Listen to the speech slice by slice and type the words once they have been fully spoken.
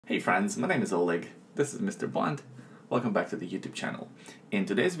Hey friends, my name is Oleg. This is Mr. Bond. Welcome back to the YouTube channel. In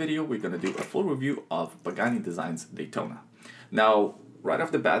today's video, we're going to do a full review of Pagani Design's Daytona. Now, right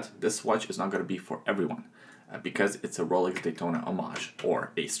off the bat, this watch is not going to be for everyone because it's a Rolex Daytona homage,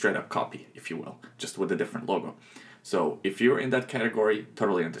 or a straight up copy, if you will, just with a different logo. So if you're in that category,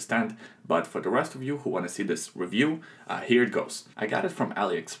 totally understand, but for the rest of you who want to see this review, here it goes. I got it from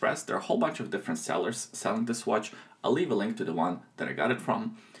AliExpress. There are a whole bunch of different sellers selling this watch. I'll leave a link to the one that I got it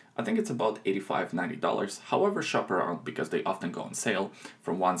from. I think it's about $85, $90. However, shop around because they often go on sale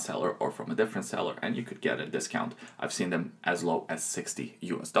from one seller or from a different seller, and you could get a discount. I've seen them as low as $60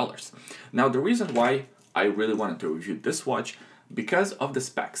 US. Now, the reason why I really wanted to review this watch, because of the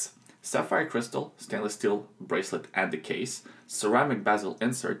specs. Sapphire crystal, stainless steel bracelet and the case, ceramic bezel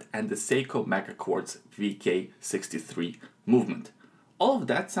insert, and the Seiko Mecha Quartz VK63 movement. All of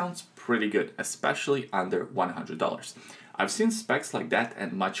that sounds pretty good, especially under $100. I've seen specs like that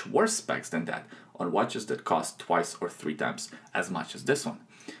and much worse specs than that on watches that cost twice or three times as much as this one.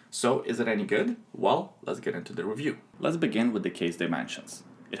 So is it any good? Well, let's get into the review. Let's begin with the case dimensions.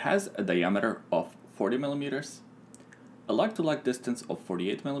 It has a diameter of 40 millimeters, a lug-to-lug distance of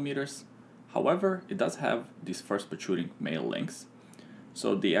 48 millimeters. However, it does have these first protruding male links.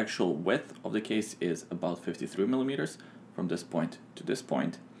 So the actual width of the case is about 53 millimeters from this point to this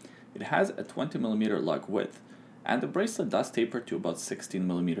point. It has a 20 millimeter lug width, and the bracelet does taper to about 16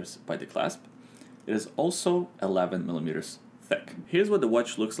 millimeters by the clasp. It is also 11 millimeters thick. Here's what the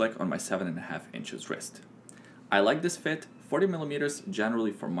watch looks like on my 7.5 inches wrist. I like this fit. 40 millimeters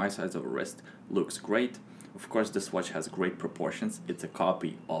generally for my size of a wrist looks great. Of course, this watch has great proportions. It's a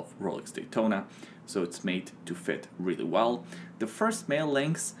copy of Rolex Daytona, so it's made to fit really well. The first male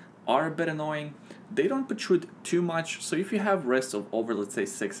links are a bit annoying. They don't protrude too much, so if you have wrists of over, let's say,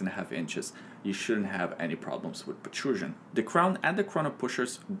 6.5 inches, you shouldn't have any problems with protrusion. The crown and the chrono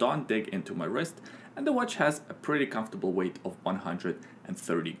pushers don't dig into my wrist, and the watch has a pretty comfortable weight of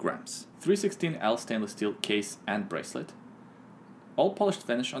 130 grams. 316L stainless steel case and bracelet. All polished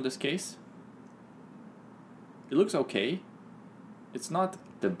finish on this case. It looks okay. It's not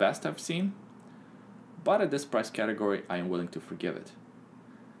the best I've seen, but at this price category, I am willing to forgive it.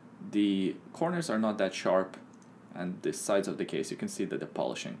 The corners are not that sharp, and the sides of the case, you can see that the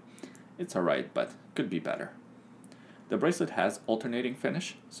polishing, it's alright, but could be better. The bracelet has alternating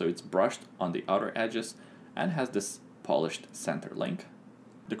finish, so it's brushed on the outer edges and has this polished center link.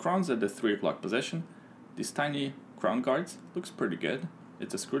 The crown's at the 3 o'clock position. These tiny crown guards looks pretty good.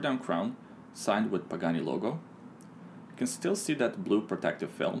 It's a screw down crown signed with Pagani logo. You can still see that blue protective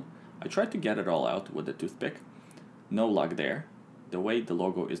film. I tried to get it all out with a toothpick. No luck there. The way the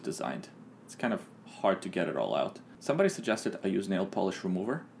logo is designed, it's kind of hard to get it all out. Somebody suggested I use nail polish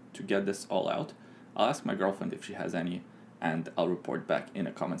remover to get this all out. I'll ask my girlfriend if she has any, and I'll report back in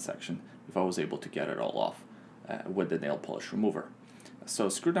a comment section if I was able to get it all off with the nail polish remover. So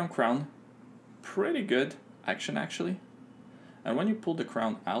screw down crown, pretty good action actually. And when you pull the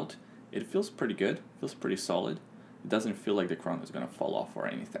crown out, it feels pretty good, feels pretty solid. It doesn't feel like the crown is gonna fall off or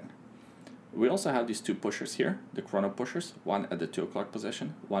anything. We also have these two pushers here, the chrono pushers, one at the 2 o'clock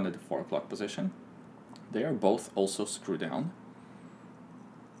position, one at the 4 o'clock position. They are both also screw down.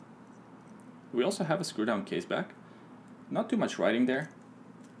 We also have a screw down case back. Not too much writing there.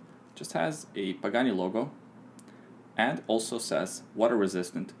 Just has a Pagani logo and also says water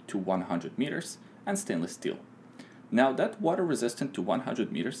resistant to 100 meters and stainless steel. Now that water resistant to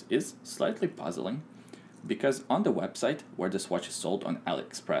 100 meters is slightly puzzling because on the website where this watch is sold on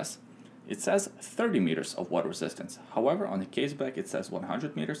AliExpress, it says 30 meters of water resistance. However, on the case back it says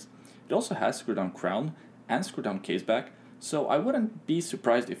 100 meters. It also has screw down crown and screw down case back, so I wouldn't be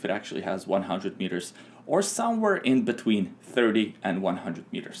surprised if it actually has 100 meters or somewhere in between 30 and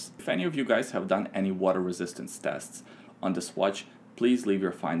 100 meters. If any of you guys have done any water resistance tests on this watch, please leave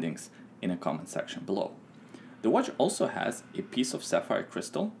your findings in a comment section below. The watch also has a piece of sapphire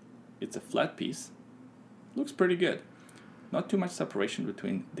crystal. It's a flat piece. Looks pretty good. Not too much separation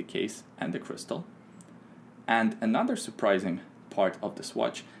between the case and the crystal. And another surprising part of this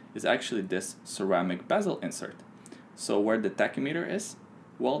watch is actually this ceramic bezel insert. So where the tachymeter is,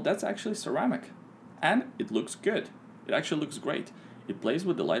 well, that's actually ceramic. And it looks good. It actually looks great. It plays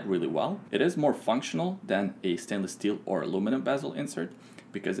with the light really well. It is more functional than a stainless steel or aluminum bezel insert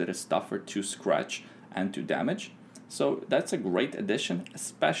because it is tougher to scratch and to damage. So that's a great addition,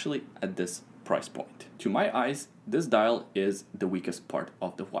 especially at this price point. To my eyes, this dial is the weakest part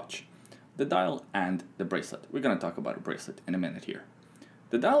of the watch. The dial and the bracelet. We're going to talk about a bracelet in a minute here.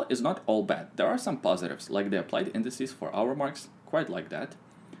 The dial is not all bad. There are some positives, like the applied indices for hour marks, quite like that.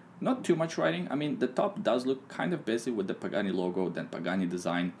 Not too much writing. I mean, the top does look kind of busy with the Pagani logo, then Pagani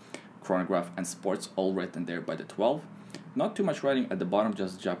Design Chronograph and Sports all written there by the 12. Not too much writing at the bottom,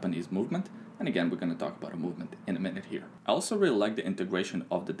 just Japanese movement. And again, we're going to talk about a movement in a minute here. I also really like the integration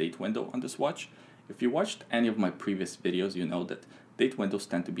of the date window on this watch. If you watched any of my previous videos, you know that date windows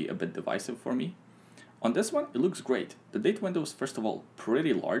tend to be a bit divisive for me. On this one, it looks great. The date window is first of all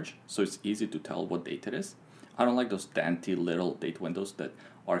pretty large, so it's easy to tell what date it is. I don't like those dainty little date windows that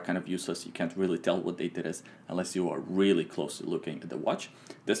are kind of useless. You can't really tell what date it is unless you are really closely looking at the watch.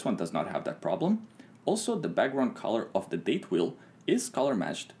 This one does not have that problem. Also, the background color of the date wheel is color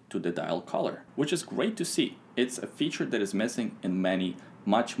matched to the dial color, which is great to see. It's a feature that is missing in many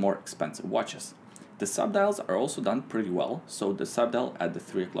much more expensive watches. The subdials are also done pretty well. So the subdial at the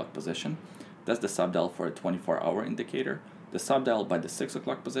 3 o'clock position, that's the subdial for a 24-hour indicator. The subdial by the 6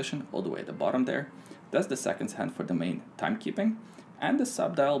 o'clock position, all the way at the bottom there, that's the seconds hand for the main timekeeping. And the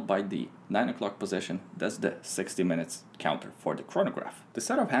subdial by the 9 o'clock position, that's the 60 minutes counter for the chronograph. The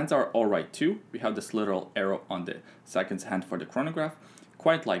set of hands are alright too. We have this little arrow on the seconds hand for the chronograph,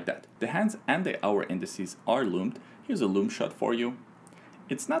 quite like that. The hands and the hour indices are loomed. Here's a loom shot for you.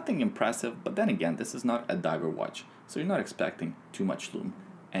 It's nothing impressive, but then again, this is not a diver watch, so you're not expecting too much loom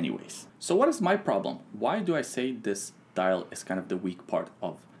anyways. So what is my problem? Why do I say this dial is kind of the weak part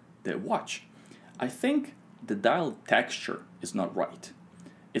of the watch? I think the dial texture is not right.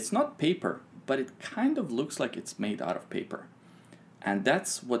 It's not paper, but it kind of looks like it's made out of paper. And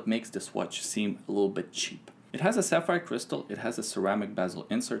that's what makes this watch seem a little bit cheap. It has a sapphire crystal, it has a ceramic bezel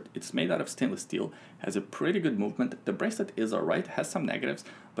insert, it's made out of stainless steel, has a pretty good movement. The bracelet is alright, has some negatives,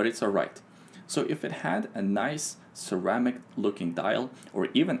 but it's alright. So if it had a nice ceramic looking dial, or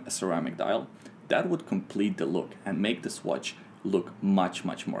even a ceramic dial, that would complete the look and make this watch look much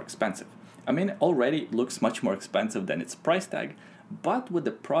more expensive. I mean, it already looks much more expensive than its price tag, but with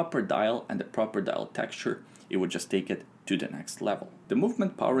the proper dial and the proper dial texture, it would just take it to the next level. The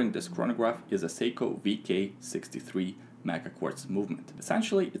movement powering this chronograph is a Seiko VK63 Mecha Quartz movement.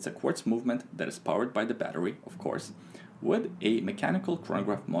 Essentially, it's a quartz movement that is powered by the battery, of course, with a mechanical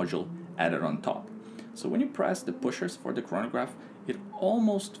chronograph module added on top. So when you press the pushers for the chronograph, it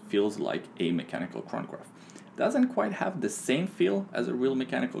almost feels like a mechanical chronograph. Doesn't quite have the same feel as a real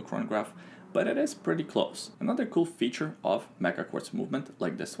mechanical chronograph, but it is pretty close. Another cool feature of Mecha Quartz movement,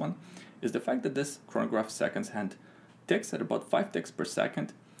 like this one, is the fact that this chronograph seconds hand ticks at about 5 ticks per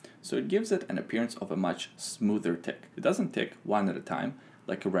second, so it gives it an appearance of a much smoother tick. It doesn't tick one at a time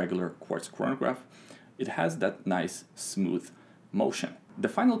like a regular quartz chronograph. It has that nice smooth motion. The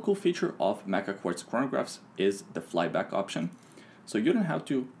final cool feature of Mecha Quartz chronographs is the flyback option. So you don't have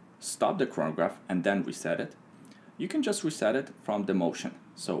to stop the chronograph and then reset it. You can just reset it from the motion.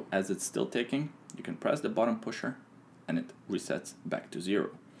 So as it's still ticking, you can press the bottom pusher and it resets back to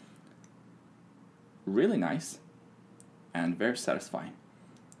 0. Really nice and very satisfying.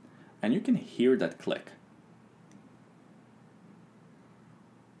 And you can hear that click.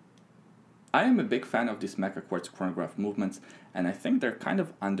 I am a big fan of these Mecha Quartz chronograph movements, and I think they're kind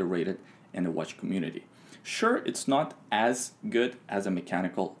of underrated in the watch community. Sure, it's not as good as a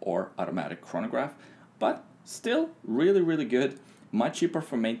mechanical or automatic chronograph, but still really good, much cheaper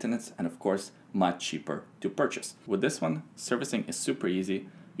for maintenance, and of course, much cheaper to purchase. With this one, servicing is super easy.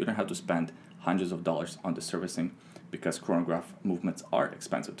 You don't have to spend hundreds of dollars on the servicing because chronograph movements are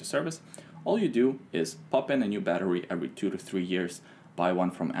expensive to service. All you do is pop in a new battery every 2 to 3 years, buy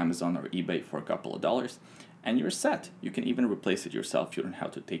one from Amazon or eBay for a couple of dollars, and you're set. You can even replace it yourself. You don't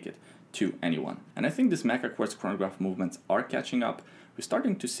have to take it to anyone. And I think these Mecha Quartz chronograph movements are catching up. We're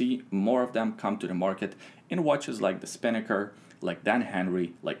starting to see more of them come to the market in watches like the Spinnaker, like Dan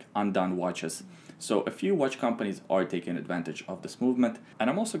Henry, like Undone watches. So a few watch companies are taking advantage of this movement, and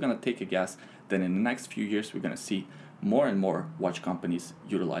I'm also going to take a guess that in the next few years we're going to see more and more watch companies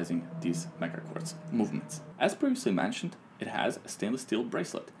utilizing these Mecha Quartz movements. As previously mentioned, it has a stainless steel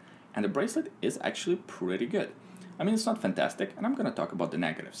bracelet, and the bracelet is actually pretty good. I mean, it's not fantastic, and I'm going to talk about the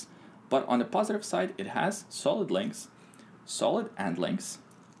negatives. But on the positive side, it has solid links, solid end links,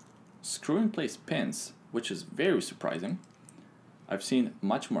 screw-in-place pins, which is very surprising. I've seen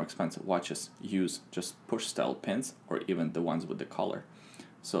much more expensive watches use just push-style pins, or even the ones with the collar.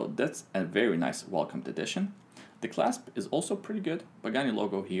 So that's a very nice welcomed addition. The clasp is also pretty good. Pagani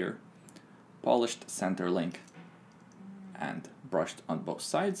logo here, polished center link, and brushed on both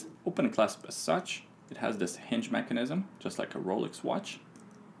sides. Open clasp as such. It has this hinge mechanism, just like a Rolex watch.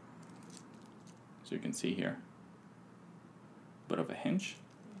 So you can see here, bit of a hinge.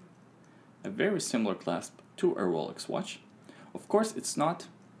 A very similar clasp to a Rolex watch. Of course, it's not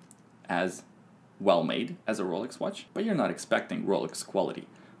as well made as a Rolex watch, but you're not expecting Rolex quality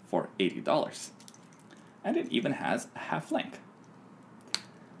for $80. And it even has a half link.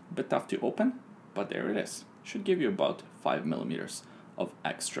 A bit tough to open, but there it is. Should give you about 5 millimeters of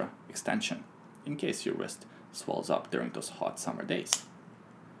extra extension in case your wrist swells up during those hot summer days.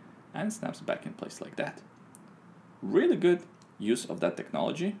 And it snaps back in place like that. Really good use of that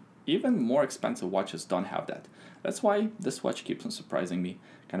technology. Even more expensive watches don't have that. That's why this watch keeps on surprising me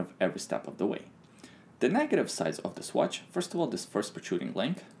kind of every step of the way. The negative sides of this watch, first of all, this first protruding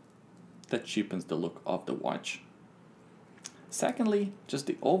link, that cheapens the look of the watch. Secondly, just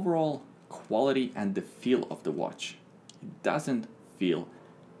the overall quality and the feel of the watch. It doesn't feel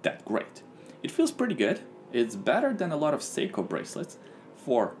that great. It feels pretty good. It's better than a lot of Seiko bracelets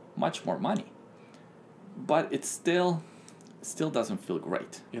for much more money. But it still doesn't feel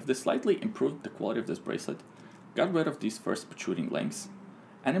great. If they slightly improved the quality of this bracelet, got rid of these first protruding links,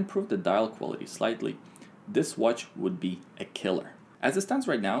 and improved the dial quality slightly, this watch would be a killer. As it stands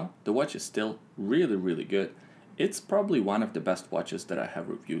right now, the watch is still really, really good. It's probably one of the best watches that I have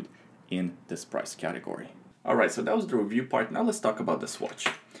reviewed in this price category. Alright, so that was the review part. Now let's talk about this watch.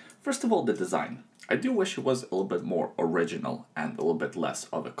 First of all, the design. I do wish it was a little bit more original and a little bit less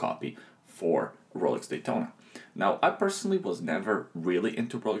of a copy for Rolex Daytona. Now, I personally was never really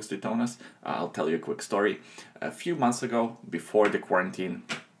into Rolex Daytonas. I'll tell you a quick story. A few months ago, before the quarantine,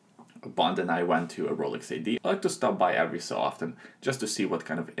 Bond and I went to a Rolex AD. I like to stop by every so often just to see what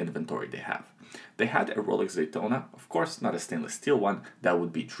kind of inventory they have. They had a Rolex Daytona, of course not a stainless steel one. That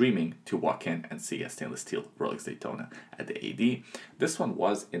would be dreaming to walk in and see a stainless steel Rolex Daytona at the AD. This one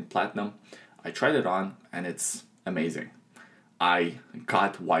was in platinum. I tried it on and it's amazing. I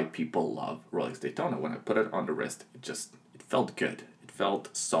got why people love Rolex Daytona. When I put it on the wrist, it felt good. It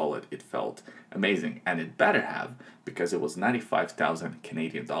felt solid. It felt amazing. And it better have, because it was 95,000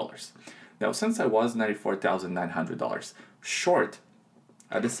 Canadian dollars. Now, since I was $94,900 short,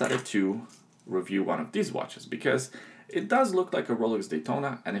 I decided to review one of these watches because it does look like a Rolex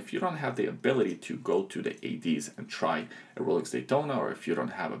Daytona, and if you don't have the ability to go to the ADs and try a Rolex Daytona, or if you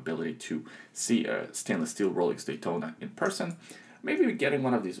don't have ability to see a stainless steel Rolex Daytona in person, maybe getting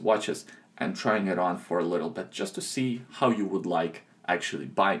one of these watches and trying it on for a little bit just to see how you would like actually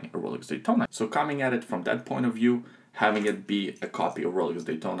buying a Rolex Daytona. So coming at it from that point of view, having it be a copy of Rolex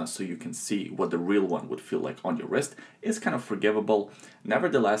Daytona so you can see what the real one would feel like on your wrist is kind of forgivable.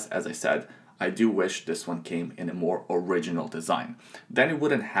 Nevertheless, as I said, I do wish this one came in a more original design. Then it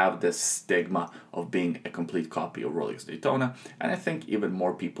wouldn't have this stigma of being a complete copy of Rolex Daytona, and I think even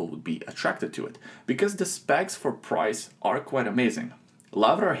more people would be attracted to it, because the specs for price are quite amazing.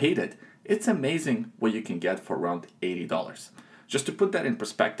 Love it or hate it, it's amazing what you can get for around $80. Just to put that in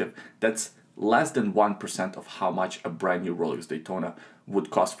perspective, that's less than 1% of how much a brand new Rolex Daytona would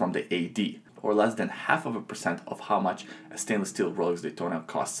cost from the AD, or less than 0.5% of how much a stainless steel Rolex Daytona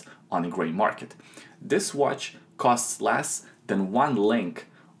costs on a gray market. This watch costs less than one link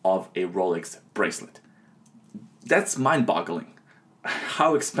of a Rolex bracelet. That's mind-boggling.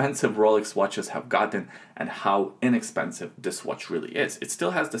 How expensive Rolex watches have gotten and how inexpensive this watch really is. It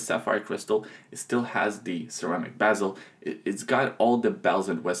still has the sapphire crystal, it still has the ceramic bezel, it's got all the bells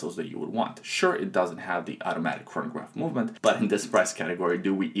and whistles that you would want. Sure, it doesn't have the automatic chronograph movement, but in this price category,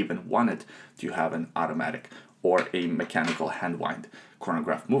 do we even want it to have an automatic or a mechanical hand wind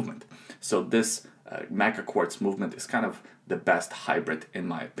chronograph movement? So this Mecha Quartz movement is kind of the best hybrid, in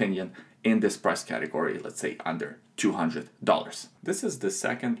my opinion, in this price category, let's say under $200. This is the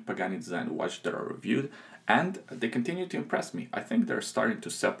second Pagani Design watch that I reviewed, and they continue to impress me. I think they're starting to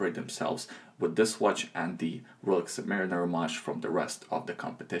separate themselves with this watch and the Rolex Submariner homage from the rest of the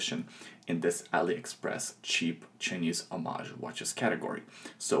competition in this AliExpress cheap Chinese homage watches category.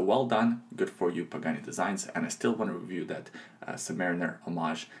 So well done, good for you Pagani Designs, and I still want to review that Submariner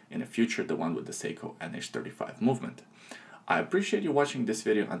homage in the future, the one with the Seiko NH35 movement. I appreciate you watching this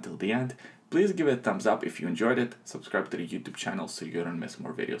video until the end. Please give it a thumbs up if you enjoyed it, subscribe to the YouTube channel so you don't miss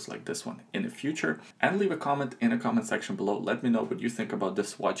more videos like this one in the future, and leave a comment in the comment section below. Let me know what you think about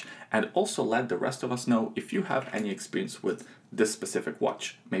this watch, and also let the rest of us know if you have any experience with this specific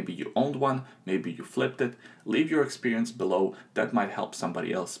watch. Maybe you owned one, maybe you flipped it. Leave your experience below. That might help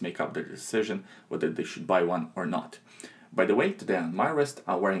somebody else make up their decision whether they should buy one or not. By the way, today on my wrist,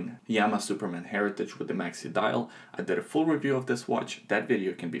 I'm wearing Yamaha Superman Heritage with the Maxi dial. I did a full review of this watch. That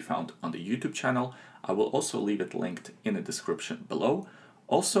video can be found on the YouTube channel. I will also leave it linked in the description below.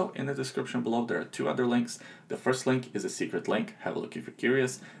 Also, in the description below, there are two other links. The first link is a secret link. Have a look if you're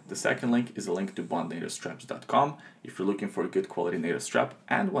curious. The second link is a link to bondnatostraps.com if you're looking for a good quality NATO strap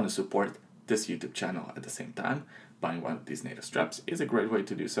and want to support this YouTube channel at the same time, buying one of these native straps is a great way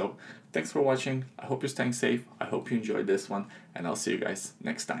to do so. Thanks for watching. I hope you're staying safe. I hope you enjoyed this one, and I'll see you guys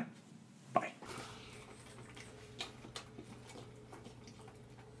next time. Bye.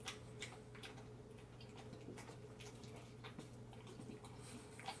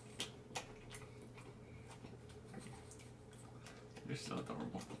 You're so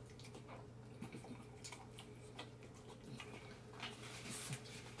adorable.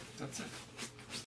 That's it.